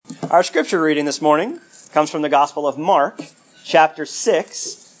Our scripture reading this morning comes from the Gospel of Mark, chapter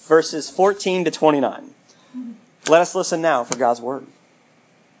 6, verses 14 to 29. Let us listen now for God's word.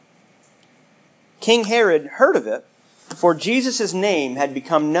 King Herod heard of it, for Jesus' name had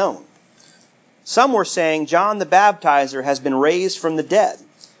become known. Some were saying, John the Baptizer has been raised from the dead,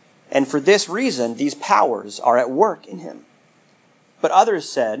 and for this reason these powers are at work in him. But others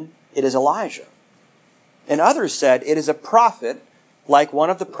said, it is Elijah. And others said, it is a prophet like one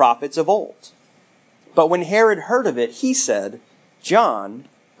of the prophets of old. But when Herod heard of it, he said, John,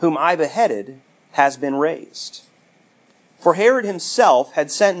 whom I beheaded, has been raised. For Herod himself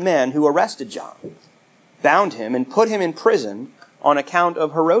had sent men who arrested John, bound him, and put him in prison on account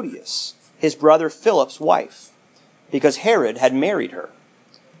of Herodias, his brother Philip's wife, because Herod had married her.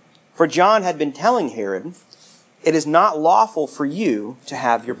 For John had been telling Herod, it is not lawful for you to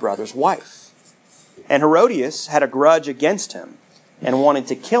have your brother's wife. And Herodias had a grudge against him and wanted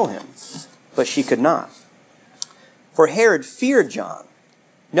to kill him, but she could not. For Herod feared John,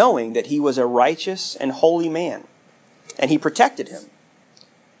 knowing that he was a righteous and holy man, and he protected him.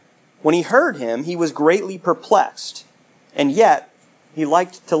 When he heard him, he was greatly perplexed, and yet he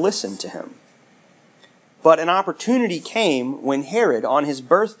liked to listen to him. But an opportunity came when Herod, on his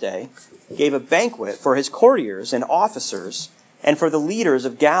birthday, gave a banquet for his courtiers and officers and for the leaders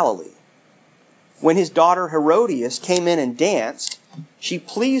of Galilee. When his daughter Herodias came in and danced, she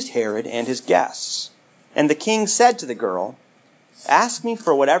pleased Herod and his guests. And the king said to the girl, ask me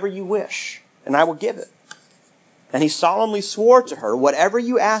for whatever you wish, and I will give it. And he solemnly swore to her, whatever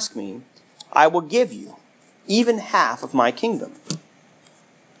you ask me, I will give you, even half of my kingdom.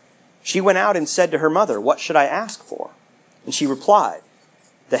 She went out and said to her mother, what should I ask for? And she replied,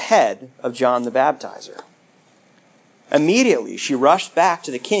 the head of John the Baptizer. Immediately she rushed back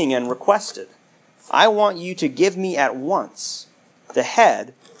to the king and requested, I want you to give me at once the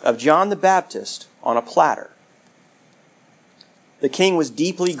head of John the Baptist on a platter. The king was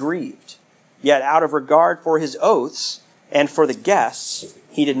deeply grieved, yet out of regard for his oaths and for the guests,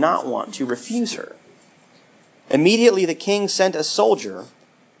 he did not want to refuse her. Immediately the king sent a soldier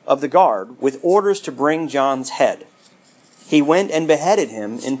of the guard with orders to bring John's head. He went and beheaded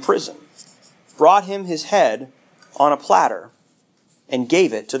him in prison, brought him his head on a platter, and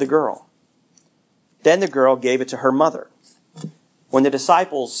gave it to the girl. Then the girl gave it to her mother. When his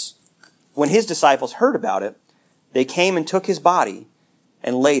disciples heard about it, they came and took his body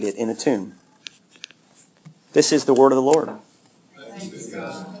and laid it in a tomb. This is the word of the Lord. Thanks be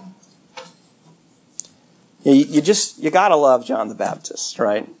God. You gotta love John the Baptist,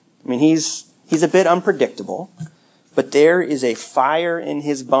 right? I mean, he's a bit unpredictable, but there is a fire in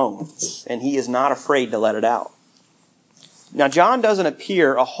his bones, and he is not afraid to let it out. Now, John doesn't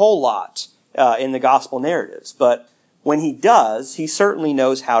appear a whole lot in the gospel narratives, but when he does, he certainly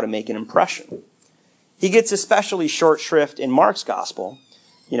knows how to make an impression. He gets especially short shrift in Mark's gospel.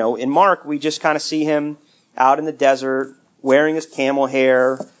 You know, in Mark, we just kind of see him out in the desert, wearing his camel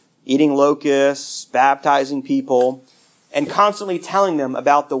hair, eating locusts, baptizing people, and constantly telling them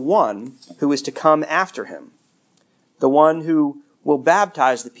about the one who is to come after him, the one who will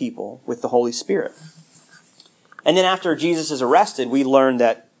baptize the people with the Holy Spirit. And then after Jesus is arrested, we learn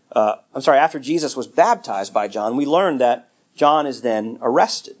that after Jesus was baptized by John, we learn that John is then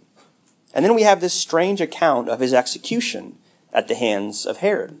arrested. And then we have this strange account of his execution at the hands of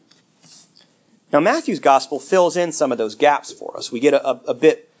Herod. Now, Matthew's gospel fills in some of those gaps for us. We get a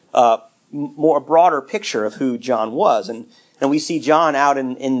bit more broader picture of who John was. And we see John out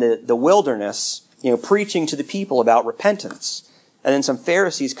in the wilderness, preaching to the people about repentance. And then some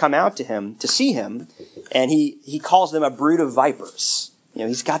Pharisees come out to him to see him, and he calls them a brood of vipers.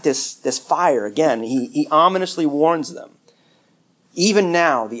 He's got this fire again. He ominously warns them. Even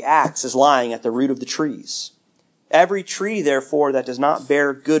now, the axe is lying at the root of the trees. Every tree, therefore, that does not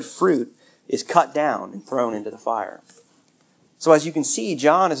bear good fruit is cut down and thrown into the fire. So as you can see,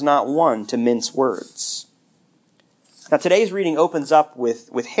 John is not one to mince words. Now, today's reading opens up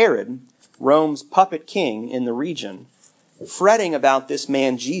with Herod, Rome's puppet king in the region, fretting about this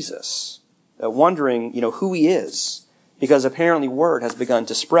man Jesus, wondering, who he is, because apparently word has begun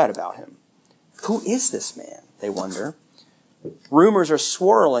to spread about him. Who is this man, they wonder. Rumors are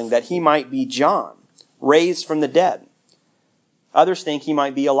swirling that he might be John, raised from the dead. Others think he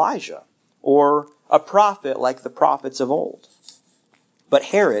might be Elijah, or a prophet like the prophets of old. But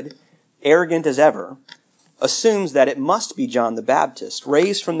Herod, arrogant as ever, assumes that it must be John the Baptist,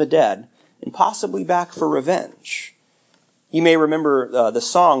 raised from the dead, and possibly back for revenge. You may remember the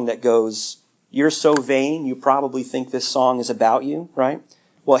song that goes, "You're so vain, you probably think this song is about you," right?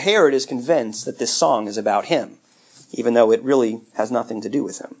 Well, Herod is convinced that this song is about him, even though it really has nothing to do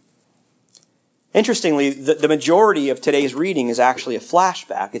with him. Interestingly, the majority of today's reading is actually a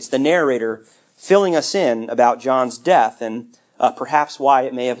flashback. It's the narrator filling us in about John's death and perhaps why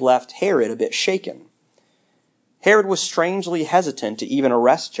it may have left Herod a bit shaken. Herod was strangely hesitant to even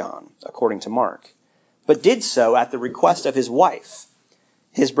arrest John, according to Mark, but did so at the request of his wife,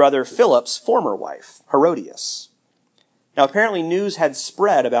 his brother Philip's former wife, Herodias. Now, apparently news had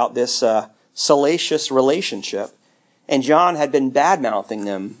spread about this salacious relationship, and John had been bad-mouthing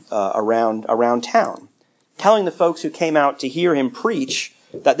them around town, telling the folks who came out to hear him preach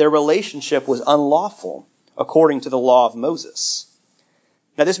that their relationship was unlawful according to the law of Moses.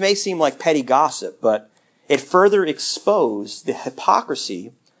 Now, this may seem like petty gossip, but it further exposed the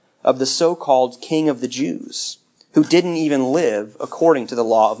hypocrisy of the so-called King of the Jews, who didn't even live according to the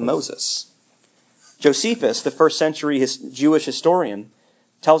law of Moses. Josephus, the first century Jewish historian,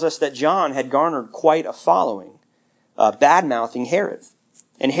 tells us that John had garnered quite a following, bad-mouthing Herod.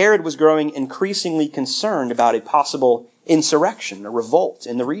 And Herod was growing increasingly concerned about a possible insurrection, a revolt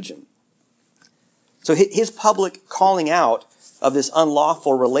in the region. So his public calling out of this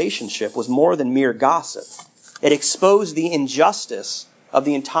unlawful relationship was more than mere gossip. It exposed the injustice of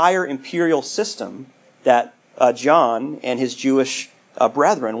the entire imperial system that John and his Jewish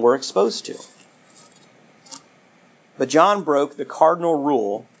brethren were exposed to. But John broke the cardinal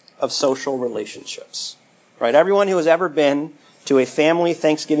rule of social relationships. Right? Everyone who has ever been to a family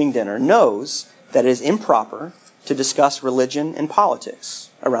Thanksgiving dinner knows that it is improper to discuss religion and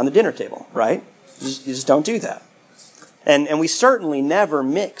politics around the dinner table, right? You just don't do that. And we certainly never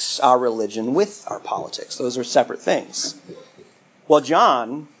mix our religion with our politics. Those are separate things. Well,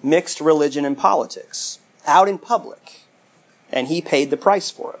 John mixed religion and politics out in public, and he paid the price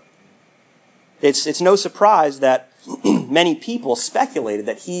for it. It's no surprise that many people speculated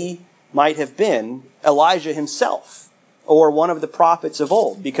that he might have been Elijah himself or one of the prophets of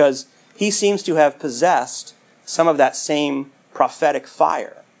old, because he seems to have possessed some of that same prophetic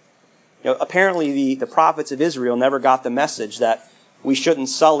fire. Apparently the prophets of Israel never got the message that we shouldn't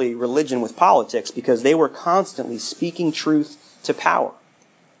sully religion with politics, because they were constantly speaking truth to power,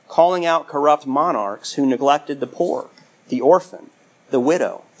 calling out corrupt monarchs who neglected the poor, the orphan, the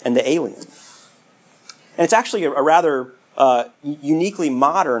widow, and the alien. And it's actually a rather uniquely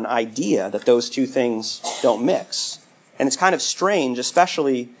modern idea that those two things don't mix. And it's kind of strange,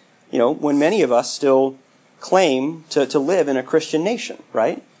 especially, when many of us still claim to live in a Christian nation,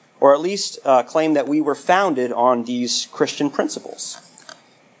 right? Or at least claim that we were founded on these Christian principles.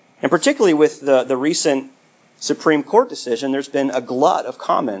 And particularly with the recent Supreme Court decision, there's been a glut of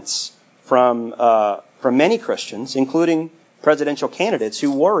comments from many Christians, including presidential candidates,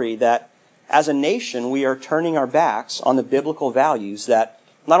 who worry that as a nation we are turning our backs on the biblical values that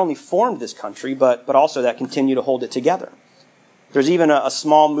not only formed this country, but also that continue to hold it together. There's even a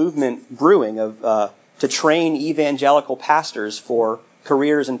small movement brewing to train evangelical pastors for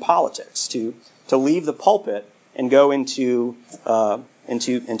careers in politics, to leave the pulpit and go into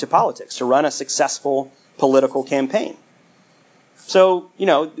politics, to run a successful political campaign. So,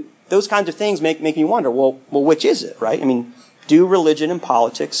 those kinds of things make me wonder, well, which is it, right? I mean, do religion and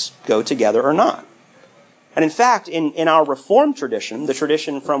politics go together or not? And in fact, in our Reformed tradition, the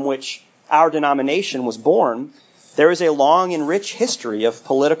tradition from which our denomination was born, there is a long and rich history of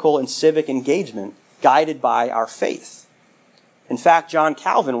political and civic engagement guided by our faith. In fact, John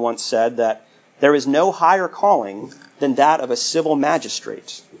Calvin once said that there is no higher calling than that of a civil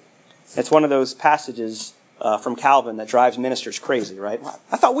magistrate. It's one of those passages from Calvin that drives ministers crazy, right?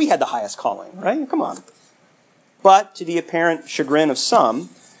 I thought we had the highest calling, right? Come on. But to the apparent chagrin of some,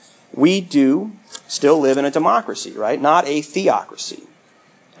 we do still live in a democracy, right? Not a theocracy.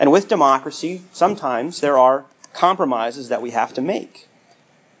 And with democracy, sometimes there are compromises that we have to make.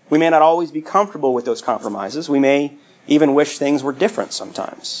 We may not always be comfortable with those compromises. We may even wish things were different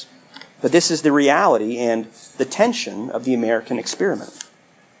sometimes. But this is the reality and the tension of the American experiment.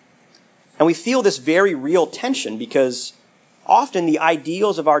 And we feel this very real tension because often the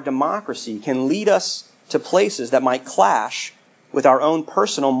ideals of our democracy can lead us to places that might clash with our own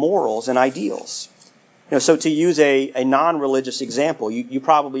personal morals and ideals. So to use a non-religious example, you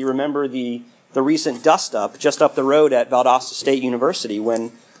probably remember the recent dust-up just up the road at Valdosta State University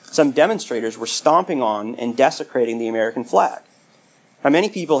when some demonstrators were stomping on and desecrating the American flag. Now, many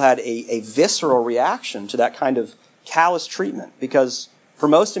people had a visceral reaction to that kind of callous treatment because for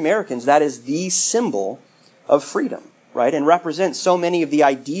most Americans, that is the symbol of freedom, right? And represents so many of the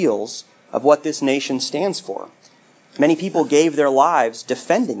ideals of what this nation stands for. Many people gave their lives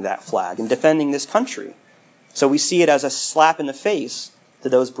defending that flag and defending this country. So we see it as a slap in the face to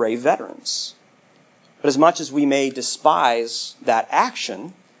those brave veterans. But as much as we may despise that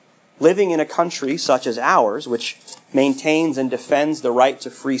action, living in a country such as ours, which maintains and defends the right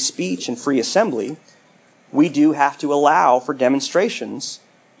to free speech and free assembly, we do have to allow for demonstrations,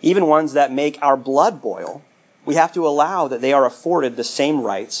 even ones that make our blood boil. We have to allow that they are afforded the same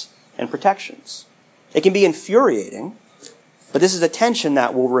rights and protections. It can be infuriating, but this is a tension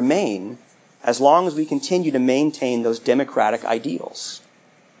that will remain as long as we continue to maintain those democratic ideals.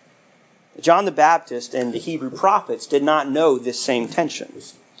 John the Baptist and the Hebrew prophets did not know this same tension.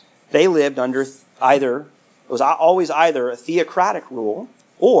 They lived under it was always either a theocratic rule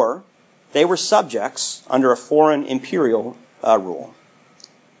or they were subjects under a foreign imperial rule.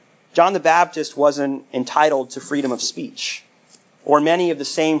 John the Baptist wasn't entitled to freedom of speech or many of the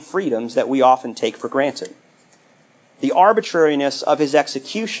same freedoms that we often take for granted. The arbitrariness of his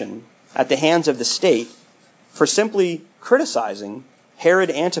execution at the hands of the state for simply criticizing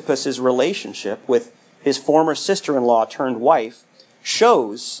Herod Antipas's relationship with his former sister-in-law turned wife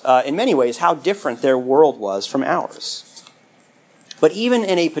shows, in many ways, how different their world was from ours. But even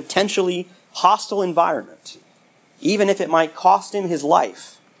in a potentially hostile environment, even if it might cost him his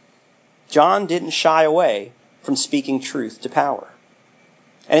life, John didn't shy away from speaking truth to power.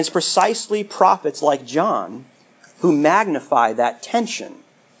 And it's precisely prophets like John who magnify that tension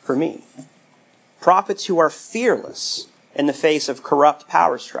for me. Prophets who are fearless in the face of corrupt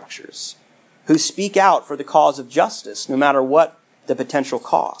power structures, who speak out for the cause of justice no matter what the potential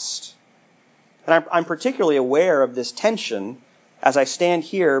cost. And I'm particularly aware of this tension as I stand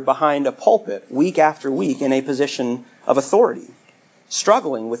here behind a pulpit week after week in a position of authority,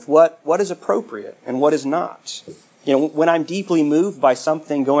 struggling with what is appropriate and what is not. When I'm deeply moved by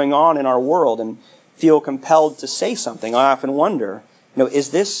something going on in our world and feel compelled to say something, I often wonder, is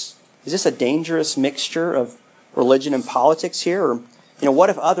this a dangerous mixture of religion and politics here? Or, what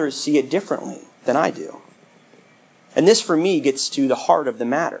if others see it differently than I do? And this, for me, gets to the heart of the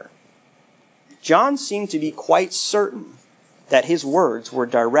matter. John seemed to be quite certain that his words were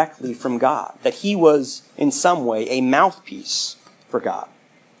directly from God, that he was, in some way, a mouthpiece for God.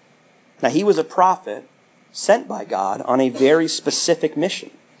 Now, he was a prophet sent by God on a very specific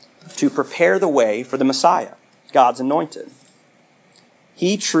mission to prepare the way for the Messiah, God's anointed.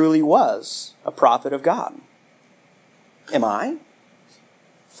 He truly was a prophet of God. Am I?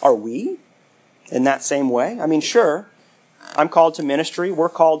 Are we in that same way? Sure, I'm called to ministry. We're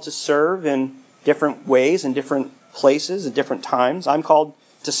called to serve in different ways, in different places, at different times. I'm called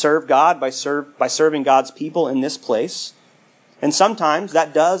to serve God by serving God's people in this place. And sometimes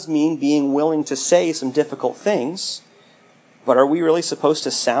that does mean being willing to say some difficult things. But are we really supposed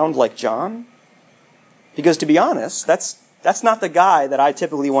to sound like John? Because to be honest, that's not the guy that I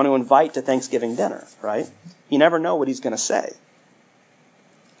typically want to invite to Thanksgiving dinner, right? You never know what he's going to say.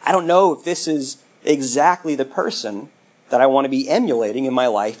 I don't know if this is exactly the person that I want to be emulating in my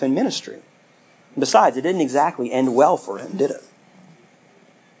life and ministry. Besides, it didn't exactly end well for him, did it?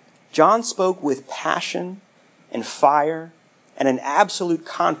 John spoke with passion and fire and an absolute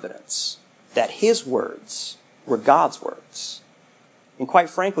confidence that his words were God's words. And quite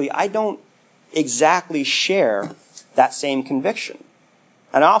frankly, I don't exactly share that same conviction.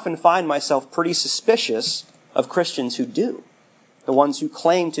 And I often find myself pretty suspicious of Christians who do, the ones who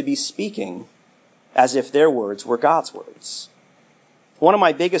claim to be speaking as if their words were God's words. One of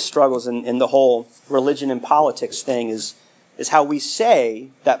my biggest struggles in the whole religion and politics thing is how we say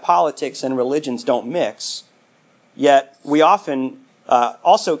that politics and religions don't mix, yet we often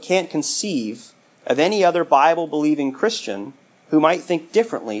also can't conceive of any other Bible-believing Christian who might think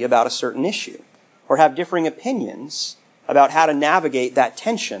differently about a certain issue or have differing opinions about how to navigate that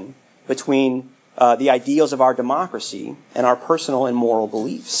tension between the ideals of our democracy and our personal and moral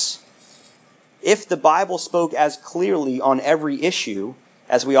beliefs. If the Bible spoke as clearly on every issue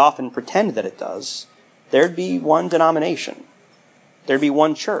as we often pretend that it does, there'd be one denomination. There'd be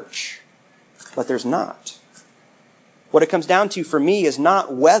one church. But there's not. What it comes down to for me is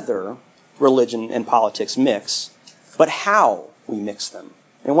not whether religion and politics mix, but how we mix them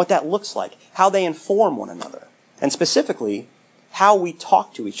and what that looks like, how they inform one another, and specifically, how we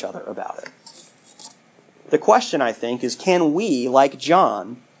talk to each other about it. The question, I think, is can we, like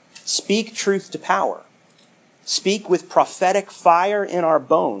John, speak truth to power, speak with prophetic fire in our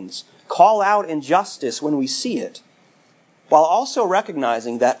bones, call out injustice when we see it, while also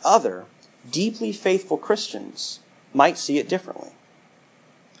recognizing that other, deeply faithful Christians might see it differently?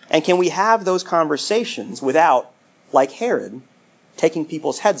 And can we have those conversations without, like Herod, taking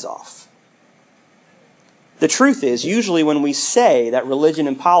people's heads off? The truth is, usually when we say that religion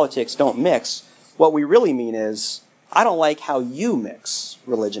and politics don't mix, what we really mean is, I don't like how you mix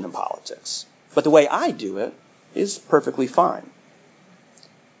religion and politics, but the way I do it is perfectly fine.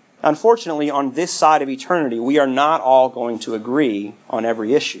 Unfortunately, on this side of eternity, we are not all going to agree on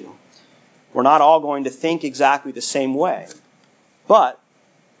every issue. We're not all going to think exactly the same way. But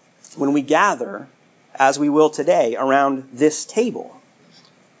when we gather, as we will today, around this table,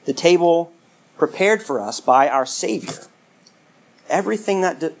 the table prepared for us by our Savior, everything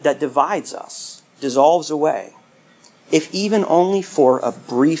that divides us dissolves away, if even only for a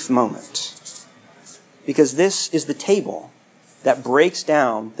brief moment. Because this is the table that breaks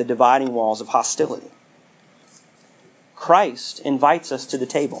down the dividing walls of hostility. Christ invites us to the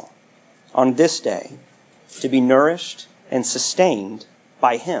table on this day to be nourished and sustained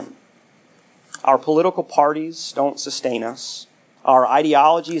by Him. Our political parties don't sustain us. Our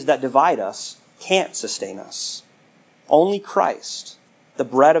ideologies that divide us can't sustain us. Only Christ, the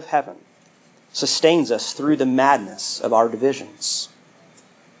bread of heaven, sustains us through the madness of our divisions.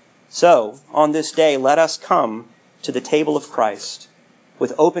 So, on this day, let us come to the table of Christ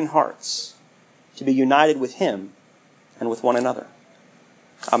with open hearts to be united with Him and with one another.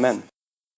 Amen.